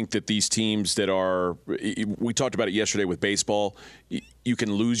do think that these teams that are – we talked about it yesterday with baseball. You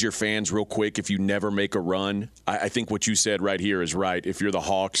can lose your fans real quick if you never make a run. I think what you said right here is right. If you're the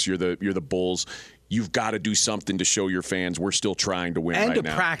Hawks, you're the Bulls, you've got to do something to show your fans we're still trying to win and right to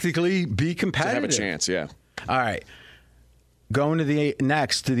now. Practically be competitive. To have a chance, yeah. All right. Going to the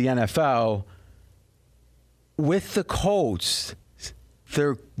next to the NFL, with the Colts –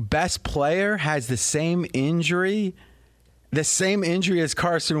 their best player has the same injury as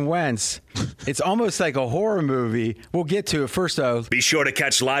Carson Wentz. It's almost like a horror movie. We'll get to it. First, though, be sure to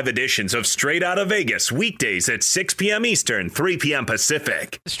catch live editions of Straight Outta Vegas weekdays at 6 p.m. Eastern, 3 p.m.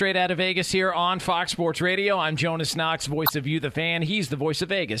 Pacific. Straight Outta Vegas here on Fox Sports Radio. I'm Jonas Knox, voice of You, the fan. He's the voice of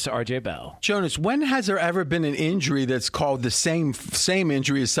Vegas, RJ Bell. Jonas, when has there ever been an injury that's called the same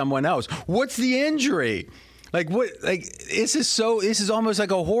injury as someone else? What's the injury? Like what? Like this is almost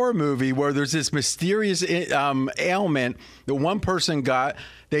like a horror movie where there's this mysterious ailment that one person got.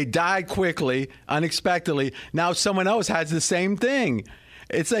 They died quickly, unexpectedly. Now someone else has the same thing.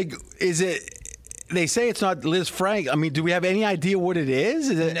 It's like, is it they say it's not Liz Frank. I mean, do we have any idea what it is?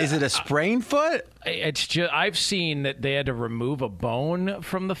 Is it a sprained foot? It's just I've seen that they had to remove a bone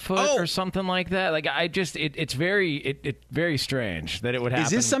from the foot or something like that. Like it's very strange that it would happen.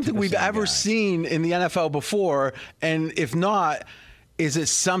 Is this something we've ever seen in the NFL before? And if not, is it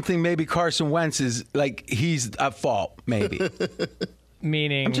something maybe Carson Wentz is like he's at fault? Maybe.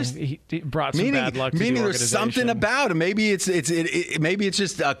 Meaning he brought some bad luck to the meaning organization. There's something about it. Maybe maybe it's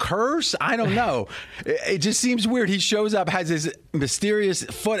just a curse. I don't know. It just seems weird. He shows up, has this mysterious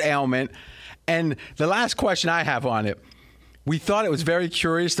foot ailment, and the last question I have on it, we thought it was very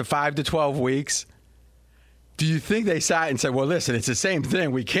curious, the 5 to 12 weeks. Do you think they sat and said, well, listen, it's the same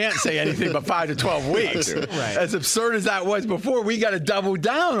thing. We can't say anything but 5 to 12 weeks. Right. As absurd as that was before, we got to double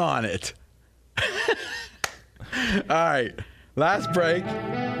down on it. All right. Last break.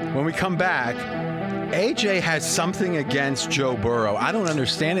 When we come back, AJ has something against Joe Burrow. I don't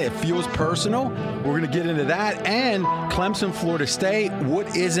understand it. It feels personal. We're going to get into that. And Clemson, Florida State,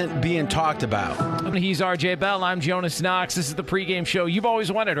 what isn't being talked about? He's RJ Bell. I'm Jonas Knox. This is the pregame show you've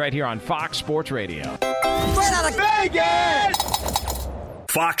always wanted right here on Fox Sports Radio. Straight out of Vegas!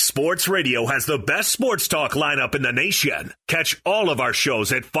 Fox Sports Radio has the best sports talk lineup in the nation. Catch all of our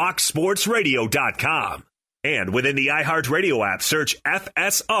shows at foxsportsradio.com. And within the iHeartRadio app, search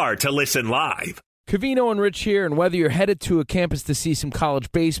FSR to listen live. Covino and Rich here, and whether you're headed to a campus to see some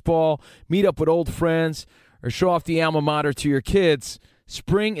college baseball, meet up with old friends, or show off the alma mater to your kids,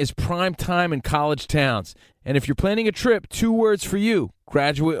 spring is prime time in college towns. And if you're planning a trip, 2 words for you: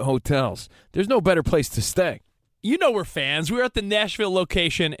 Graduate Hotels. There's no better place to stay. You know we're fans. We were at the Nashville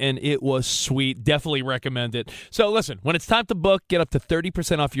location, and it was sweet. Definitely recommend it. So listen, when it's time to book, get up to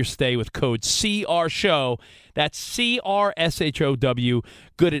 30% off your stay with code CRSHOW. That's CRSHOW.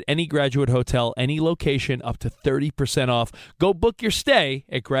 Good at any Graduate Hotel, any location, up to 30% off. Go book your stay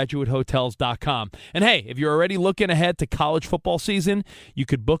at graduatehotels.com. And hey, if you're already looking ahead to college football season, you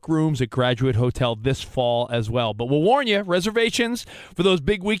could book rooms at Graduate Hotel this fall as well. But we'll warn you, reservations for those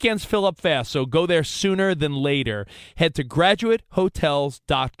big weekends fill up fast, so go there sooner than later. Head to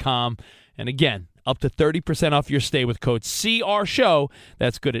graduatehotels.com. And again, up to 30% off your stay with code CRSHOW.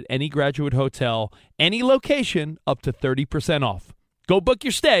 That's good at any Graduate Hotel, any location, up to 30% off. Go book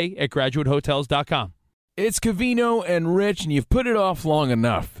your stay at graduatehotels.com. It's Covino and Rich, and you've put it off long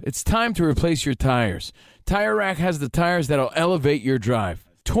enough. It's time to replace your tires. Tire Rack has the tires that'll elevate your drive.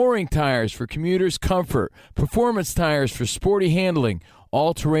 Touring tires for commuters' comfort, performance tires for sporty handling,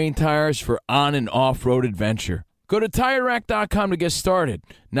 all-terrain tires for on- and off-road adventure. Go to TireRack.com to get started.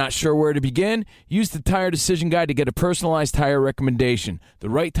 Not sure where to begin? Use the Tire Decision Guide to get a personalized tire recommendation. The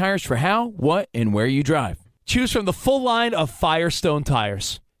right tires for how, what, and where you drive. Choose from the full line of Firestone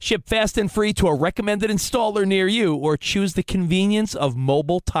tires. Ship fast and free to a recommended installer near you, or choose the convenience of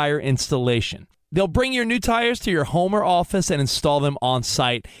mobile tire installation. They'll bring your new tires to your home or office and install them on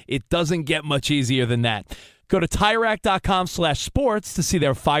site. It doesn't get much easier than that. Go to TireRack.com/sports to see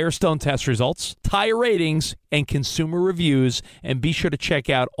their Firestone test results, tire ratings, and consumer reviews, and be sure to check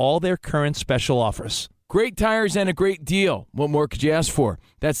out all their current special offers. Great tires and a great deal. What more could you ask for?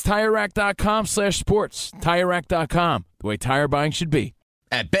 That's TireRack.com/sports. TireRack.com, the way tire buying should be.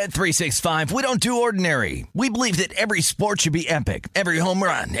 At Bet365, we don't do ordinary. We believe that every sport should be epic. Every home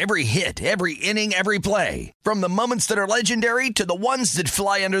run, every hit, every inning, every play. From the moments that are legendary to the ones that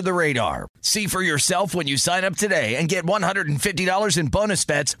fly under the radar. See for yourself when you sign up today and get $150 in bonus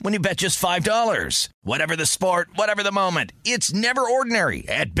bets when you bet just $5. Whatever the sport, whatever the moment, it's never ordinary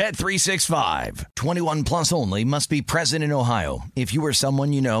at Bet365. 21 plus only. Must be present in Ohio. If you or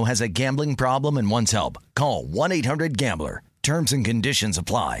someone you know has a gambling problem and wants help, call 1-800-GAMBLER. Terms and conditions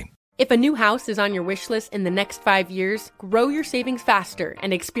apply. If a new house is on your wish list in the next 5 years, grow your savings faster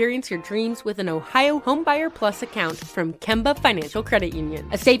and experience your dreams with an Ohio Homebuyer Plus account from Kemba Financial Credit Union.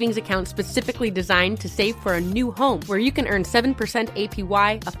 A savings account specifically designed to save for a new home, where you can earn 7%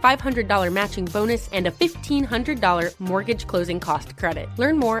 APY, a $500 matching bonus, and a $1,500 mortgage closing cost credit.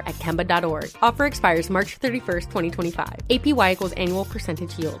 Learn more at Kemba.org. Offer expires March 31st, 2025. APY equals annual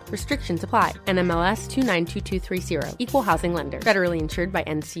percentage yield. Restrictions apply. NMLS 292230. Equal housing lender. Federally insured by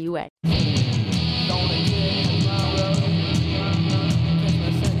NCUA.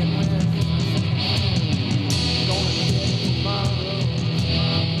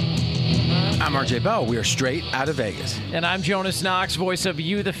 I'm RJ Bell. We are straight out of Vegas. And I'm Jonas Knox, voice of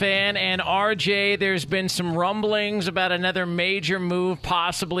You, the Fan. And RJ, there's been some rumblings about another major move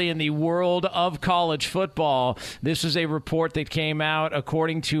possibly in the world of college football. This is a report that came out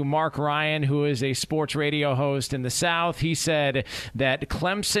according to Mark Ryan, who is a sports radio host in the South. He said that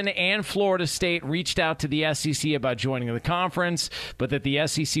Clemson and Florida State reached out to the SEC about joining the conference, but that the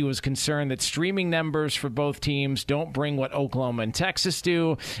SEC was concerned that streaming numbers for both teams don't bring what Oklahoma and Texas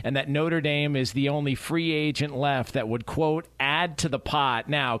do, and that Notre Dame is the only free agent left that would, quote, add to the pot.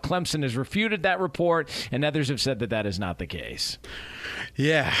 Now, Clemson has refuted that report, and others have said that that is not the case.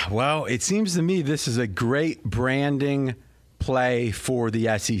 Yeah, well, it seems to me this is a great branding play for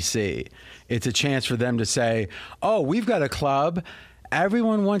the SEC. It's a chance for them to say, oh, we've got a club,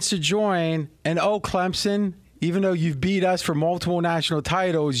 everyone wants to join, and oh, Clemson, even though you've beat us for multiple national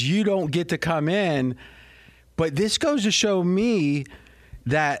titles, you don't get to come in. But this goes to show me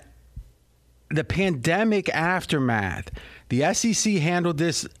that the pandemic aftermath, the SEC handled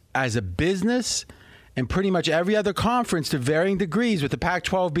this as a business, and pretty much every other conference to varying degrees, with the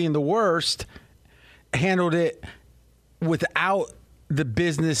Pac-12 being the worst, handled it without the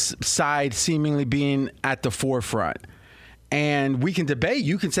business side seemingly being at the forefront. And we can debate.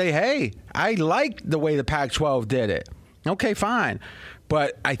 You can say, hey, I like the way the Pac-12 did it. Okay, fine.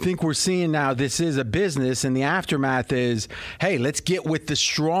 But I think we're seeing now this is a business, and the aftermath is, hey, let's get with the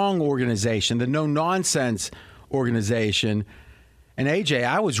strong organization, the no-nonsense organization. And, AJ,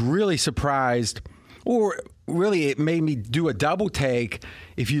 I was really surprised, or really it made me do a double take.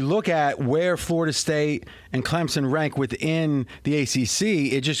 If you look at where Florida State and Clemson rank within the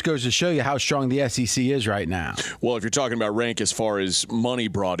ACC, it just goes to show you how strong the SEC is right now. Well, if you're talking about rank as far as money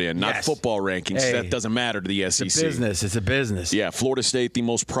brought in, not football rankings, that doesn't matter to the SEC. It's a business. It's a business. Yeah, Florida State, the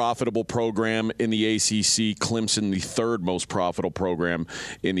most profitable program in the ACC. Clemson, the third most profitable program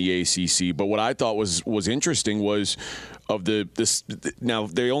in the ACC. But what I thought was interesting was now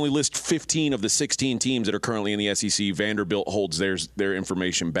they only list 15 of the 16 teams that are currently in the SEC. Vanderbilt holds their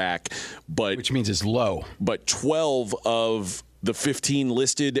information back, which means it's low. But 12 of the 15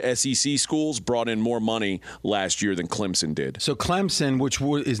 listed SEC schools brought in more money last year than Clemson did. So Clemson, which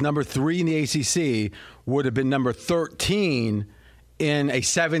is number 3 in the ACC, would have been number 13 in a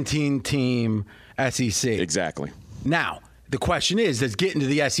 17-team SEC. Exactly. Now, the question is, does getting to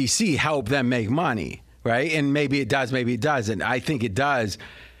the SEC help them make money? Right? And maybe it does, maybe it doesn't. I think it does.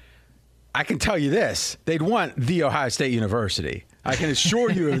 I can tell you this. They'd want The Ohio State University. I can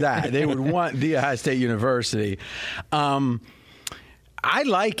assure you of that. They would want The Ohio State University. I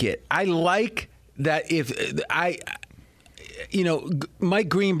like it. I like that Mike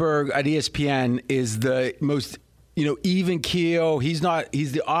Greenberg at ESPN is the most, even keel. He's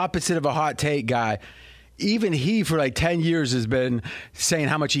the opposite of a hot take guy. Even he, for like 10 years, has been saying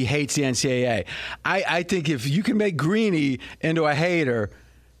how much he hates the NCAA. I think if you can make Greeny into a hater,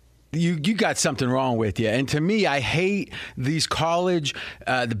 you got something wrong with you. And to me, I hate these college,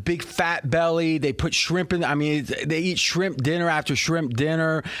 the big fat belly. They put shrimp in. I mean, they eat shrimp dinner after shrimp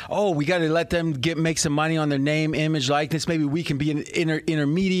dinner. Oh, we got to let them make some money on their name, image, likeness. Maybe we can be an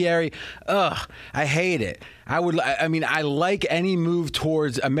intermediary. Ugh, I hate it. I like any move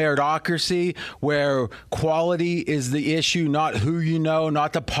towards a meritocracy where quality is the issue, not who you know,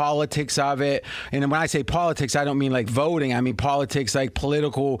 not the politics of it. And when I say politics, I don't mean like voting. I mean politics like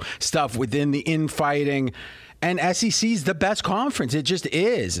political stuff within the infighting. And SEC's the best conference. It just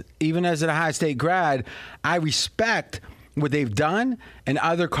is. Even as an Ohio State grad, I respect what they've done, and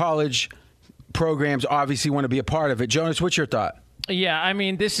other college programs obviously want to be a part of it. Jonas, what's your thought? Yeah, I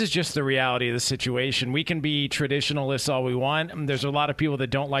mean, this is just the reality of the situation. We can be traditionalists all we want. There's a lot of people that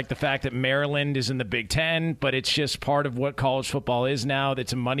don't like the fact that Maryland is in the Big Ten, but it's just part of what college football is now.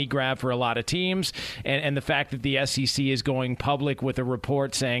 It's a money grab for a lot of teams. And the fact that the SEC is going public with a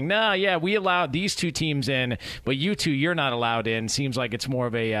report saying, we allowed these 2 teams in, but you 2, you're not allowed in, seems like it's more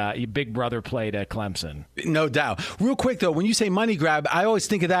of a big brother play to Clemson. No doubt. Real quick, though, when you say money grab, I always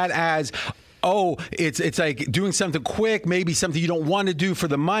think of that as, it's like doing something quick, maybe something you don't want to do for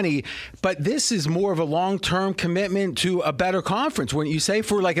the money. But this is more of a long-term commitment to a better conference, wouldn't you say,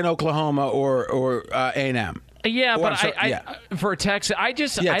 for like an Oklahoma or A&M? Yeah, but for Texas, I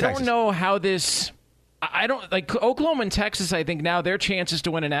don't know how this. I don't like Oklahoma and Texas. I think now their chances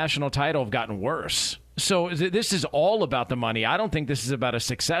to win a national title have gotten worse. So this is all about the money. I don't think this is about a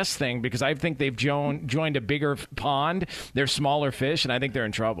success thing, because I think they've joined a bigger pond. They're smaller fish, and I think they're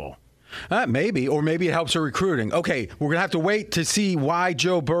in trouble. Maybe, or maybe it helps her recruiting. Okay, we're going to have to wait to see why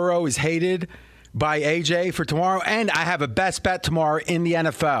Joe Burrow is hated by AJ for tomorrow. And I have a best bet tomorrow in the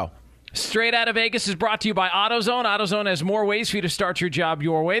NFL. Straight Out of Vegas is brought to you by AutoZone. AutoZone has more ways for you to start your job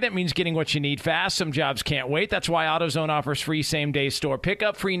your way. That means getting what you need fast. Some jobs can't wait. That's why AutoZone offers free same-day store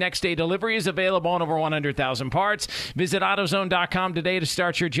pickup. Free next-day delivery is available on over 100,000 parts. Visit AutoZone.com today to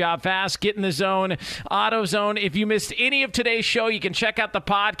start your job fast. Get in the zone. AutoZone. If you missed any of today's show, you can check out the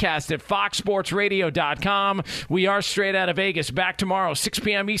podcast at foxsportsradio.com. We are Straight Out of Vegas. Back tomorrow, 6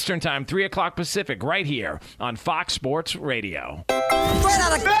 p.m. Eastern Time, 3 o'clock Pacific, right here on Fox Sports Radio. Straight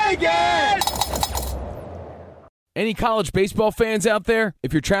Out of Vegas! Any college baseball fans out there?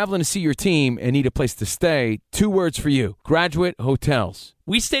 If you're traveling to see your team and need a place to stay, 2 words for you: Graduate Hotels.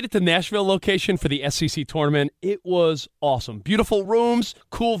 We stayed at the Nashville location for the SEC tournament. It was awesome. Beautiful rooms,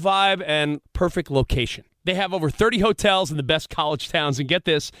 cool vibe, and perfect location. They have over 30 hotels in the best college towns. And get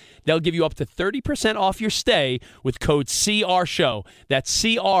this, they'll give you up to 30% off your stay with code CRSHOW. That's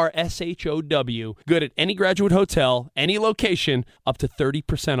CRSHOW. Good at any Graduate Hotel, any location, up to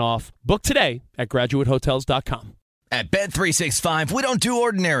 30% off. Book today at graduatehotels.com. At Bet365, we don't do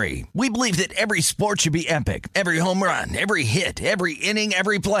ordinary. We believe that every sport should be epic. Every home run, every hit, every inning,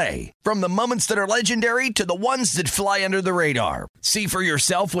 every play. From the moments that are legendary to the ones that fly under the radar. See for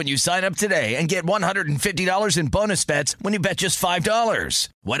yourself when you sign up today and get $150 in bonus bets when you bet just $5.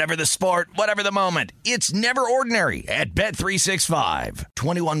 Whatever the sport, whatever the moment, it's never ordinary at Bet365.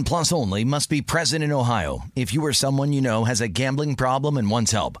 21 plus only. Must be present in Ohio. If you or someone you know has a gambling problem and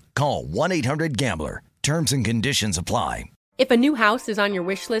wants help, call 1-800-GAMBLER. Terms and conditions apply. If a new house is on your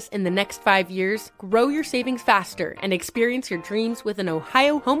wish list in the next 5 years, grow your savings faster and experience your dreams with an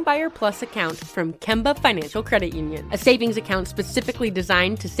Ohio Homebuyer Plus account from Kemba Financial Credit Union. A savings account specifically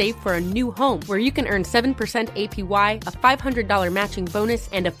designed to save for a new home, where you can earn 7% APY, a $500 matching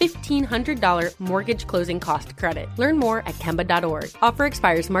bonus, and a $1,500 mortgage closing cost credit. Learn more at Kemba.org. Offer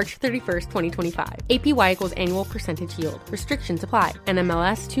expires March 31st, 2025. APY equals annual percentage yield. Restrictions apply.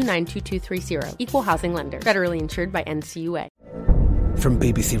 NMLS 292230. Equal housing lender. Federally insured by NCUA. From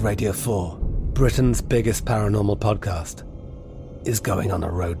BBC Radio 4, Britain's biggest paranormal podcast is going on a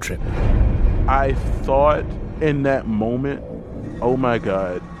road trip. I thought in that moment, oh my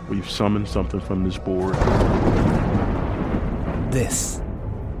God, we've summoned something from this board. This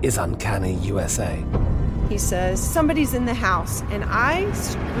is Uncanny USA. He says, somebody's in the house, and I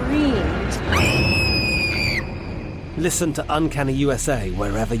screamed. Listen to Uncanny USA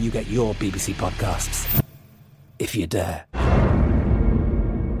wherever you get your BBC podcasts, if you dare.